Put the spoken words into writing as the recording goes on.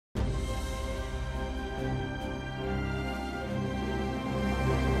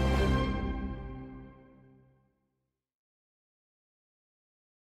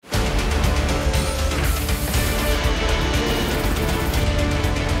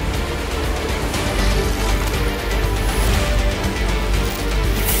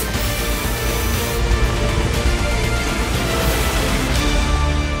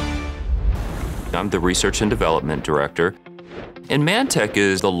I'm the Research and Development Director. And ManTech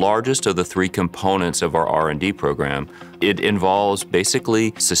is the largest of the three components of our R&D program. It involves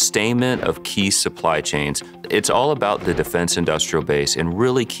basically sustainment of key supply chains. It's all about the defense industrial base and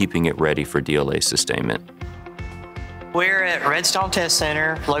really keeping it ready for DLA sustainment. We're at Redstone Test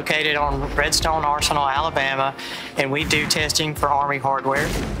Center, located on Redstone Arsenal, Alabama, and we do testing for Army hardware.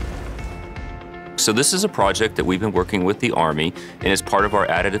 So this is a project that we've been working with the Army, and it's part of our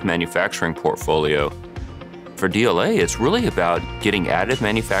additive manufacturing portfolio. For DLA, it's really about getting additive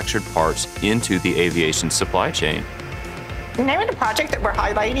manufactured parts into the aviation supply chain. The name of the project that we're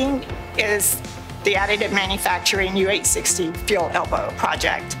highlighting is the Additive Manufacturing UH-60 Fuel Elbow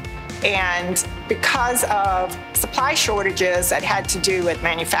project. And because of supply shortages that had to do with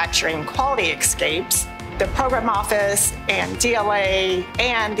manufacturing quality escapes, the program office and DLA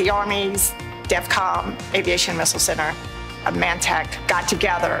and the Army's DEVCOM Aviation Missile Center of ManTech got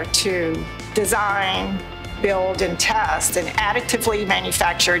together to design, build, and test an additively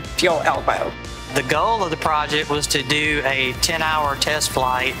manufactured fuel elbow. The goal of the project was to do a 10-hour test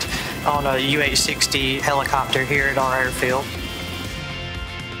flight on a UH-60 helicopter here at our airfield.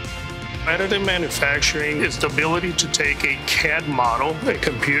 Additive manufacturing is the ability to take a CAD model, a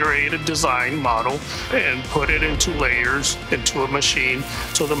computer-aided design model, and put it into layers into a machine.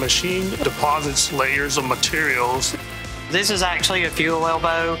 So the machine deposits layers of materials. This is actually a fuel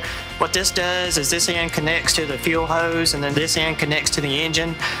elbow. What this does is this end connects to the fuel hose, and then this end connects to the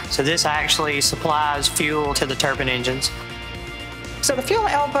engine. So this actually supplies fuel to the turbine engines. So the fuel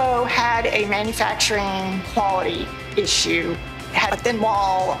elbow had a manufacturing quality issue. It had a thin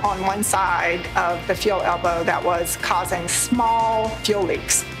wall on one side of the fuel elbow that was causing small fuel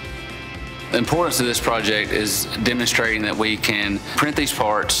leaks. The importance of this project is demonstrating that we can print these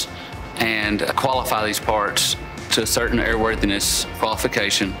parts and qualify these parts to a certain airworthiness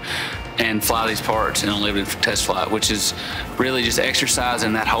qualification and fly these parts in a limited test flight, which is really just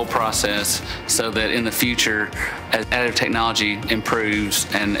exercising that whole process so that in the future, as additive technology improves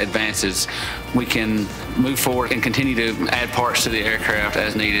and advances, we can move forward and continue to add parts to the aircraft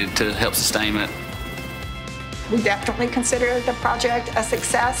as needed to help sustainment. We definitely consider the project a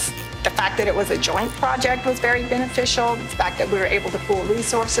success. The fact that it was a joint project was very beneficial. The fact that we were able to pool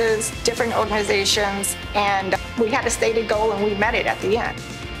resources, different organizations, and we had a stated goal and we met it at the end.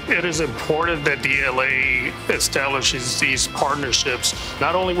 It is important that DLA establishes these partnerships,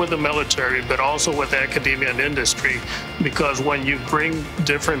 not only with the military, but also with academia and industry, because when you bring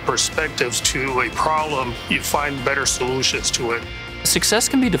different perspectives to a problem, you find better solutions to it. Success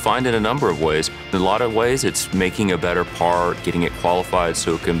can be defined in a number of ways. In a lot of ways, it's making a better part, getting it qualified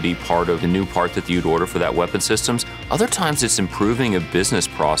so it can be part of the new part that you'd order for that weapon systems. Other times, it's improving a business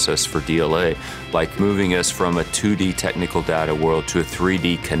process for DLA, like moving us from a 2D technical data world to a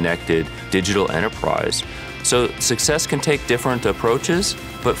 3D connected digital enterprise. So success can take different approaches,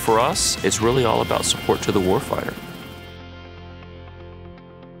 but for us, it's really all about support to the warfighter.